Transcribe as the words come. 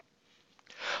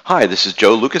Hi, this is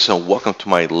Joe Lucas, and welcome to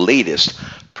my latest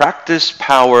Practice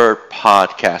Power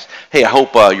podcast. Hey, I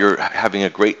hope you're having a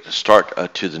great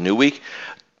start to the new week.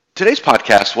 Today's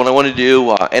podcast, what I want to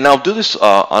do, and I'll do this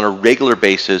on a regular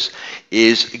basis,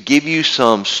 is give you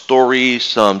some stories,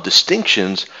 some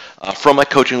distinctions from my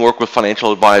coaching work with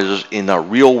financial advisors in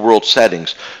real-world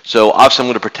settings. So obviously I'm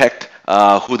going to protect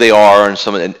who they are and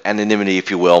some anonymity,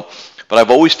 if you will. But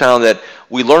I've always found that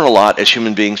we learn a lot as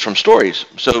human beings from stories.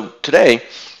 So today,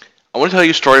 I want to tell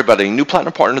you a story about a new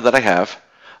platinum partner that I have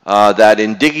that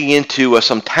in digging into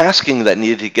some tasking that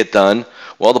needed to get done,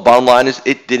 well, the bottom line is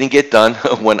it didn't get done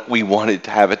when we wanted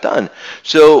to have it done.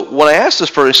 So when I asked this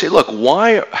person, I say, look,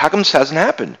 how come this hasn't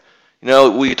happened?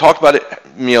 We talked about it,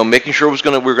 making sure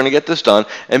we're going to get this done.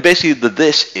 And basically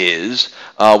this is,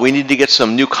 we need to get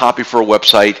some new copy for a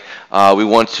website. We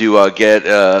want to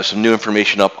get some new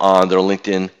information up on their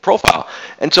LinkedIn profile.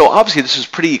 And so obviously this is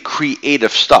pretty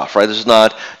creative stuff, right? This is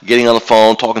not getting on the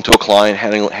phone, talking to a client,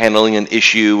 handling an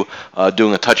issue,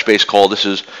 doing a touch base call. This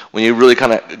is when you really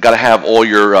kind of got to have all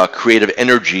your creative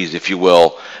energies, if you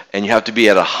will, and you have to be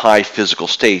at a high physical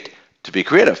state to be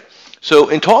creative. So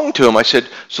in talking to him, I said,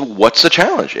 so what's the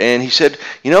challenge? And he said,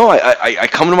 I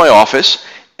come to my office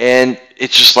and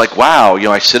it's just like, wow,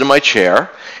 I sit in my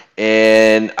chair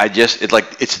and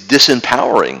it's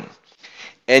disempowering.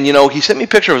 And, he sent me a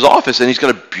picture of his office and he's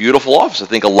got a beautiful office. I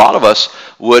think a lot of us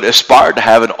would aspire to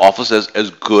have an office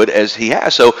as good as he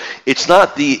has. So it's not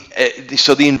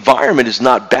so the environment is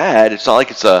not bad. It's not like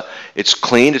it's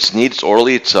clean, it's neat, it's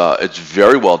orderly, it's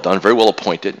very well done, very well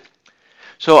appointed.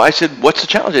 So I said, what's the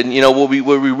challenge? And, what we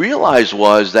realized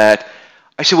was that,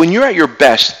 I said, when you're at your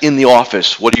best in the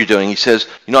office, what are you doing? He says,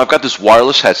 I've got this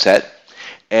wireless headset,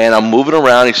 and I'm moving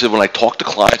around. He said, when I talk to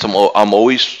clients, I'm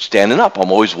always standing up.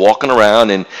 I'm always walking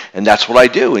around, and that's what I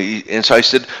do. And so I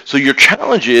said, so your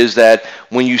challenge is that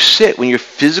when you sit, when you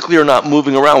physically are not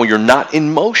moving around, when you're not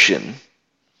in motion,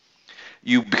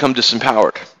 you become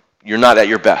disempowered. You're not at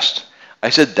your best.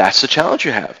 I said, that's the challenge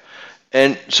you have.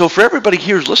 And so for everybody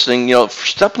here who's listening,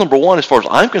 step number one, as far as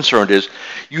I'm concerned, is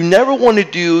you never want to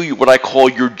do what I call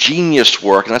your genius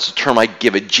work, and that's the term I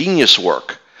give it, genius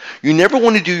work. You never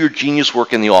want to do your genius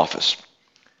work in the office.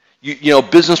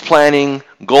 Business planning,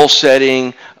 goal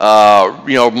setting,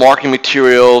 marketing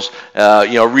materials,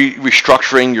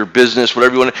 restructuring your business,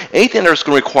 whatever you want. Anything that's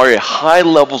going to require high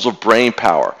levels of brain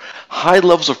power, high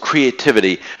levels of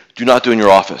creativity, do not do in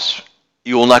your office.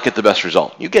 You will not get the best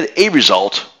result. You get a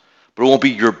result, but it won't be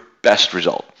your best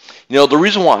result. The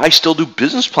reason why I still do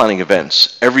business planning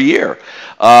events every year,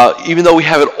 even though we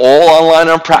have it all online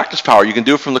on Practice Power, you can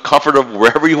do it from the comfort of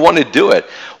wherever you want to do it.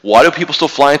 Why do people still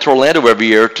fly into Orlando every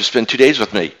year to spend 2 days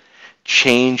with me?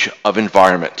 Change of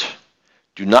environment.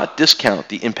 Do not discount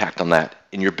the impact on that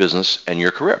in your business and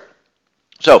your career.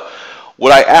 So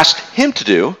what I asked him to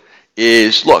do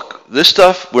is, look, this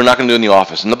stuff we're not going to do in the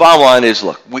office. And the bottom line is,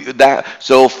 look,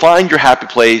 so find your happy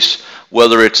place,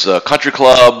 whether it's a country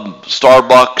club,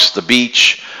 Starbucks, the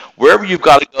beach, wherever you've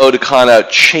got to go to kind of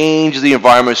change the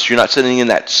environment so you're not sitting in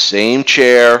that same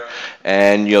chair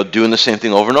and doing the same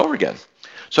thing over and over again.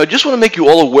 So I just want to make you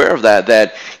all aware of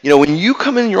that when you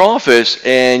come in your office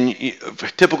and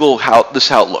typical this is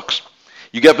how it looks.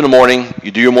 You get up in the morning,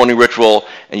 you do your morning ritual,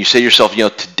 and you say to yourself,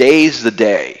 today's the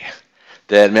day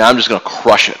that, I'm just going to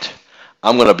crush it.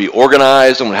 I'm going to be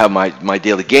organized. I'm going to have my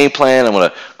daily game plan. I'm going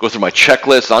to go through my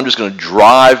checklist. I'm just going to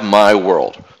drive my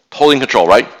world. Totally in control,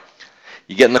 right?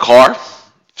 You get in the car,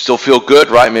 still feel good,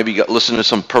 right? Maybe you listen to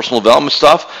some personal development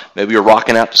stuff. Maybe you're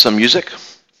rocking out to some music.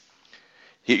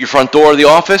 Hit your front door of the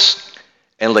office,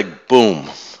 and boom.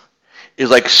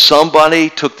 It's like somebody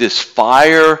took this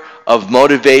fire of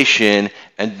motivation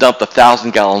and dumped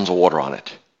 1,000 gallons of water on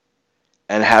it.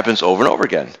 And it happens over and over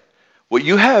again. What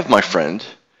you have, my friend,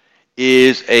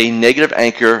 is a negative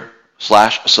anchor /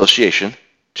 association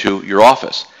to your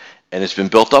office. And it's been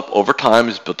built up over time.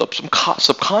 It's built up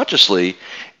subconsciously.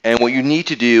 And what you need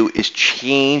to do is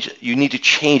change. You need to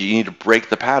change it. You need to break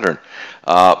the pattern.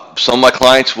 Some of my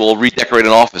clients will redecorate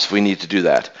an office if we need to do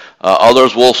that.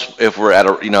 Others will, if we're at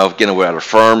we're at a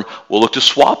firm, we'll look to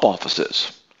swap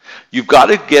offices. You've got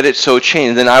to get it so it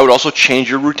changes. Then I would also change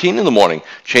your routine in the morning.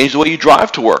 Change the way you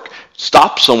drive to work.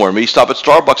 Stop somewhere. Maybe stop at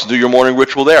Starbucks and do your morning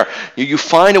ritual there. You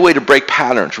find a way to break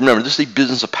patterns. Remember, this is a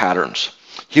business of patterns.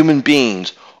 Human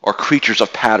beings are creatures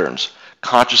of patterns,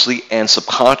 consciously and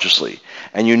subconsciously.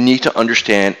 And you need to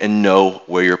understand and know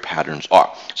where your patterns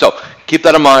are. So keep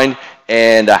that in mind,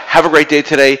 and have a great day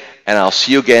today, and I'll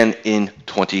see you again in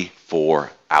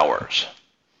 24 hours.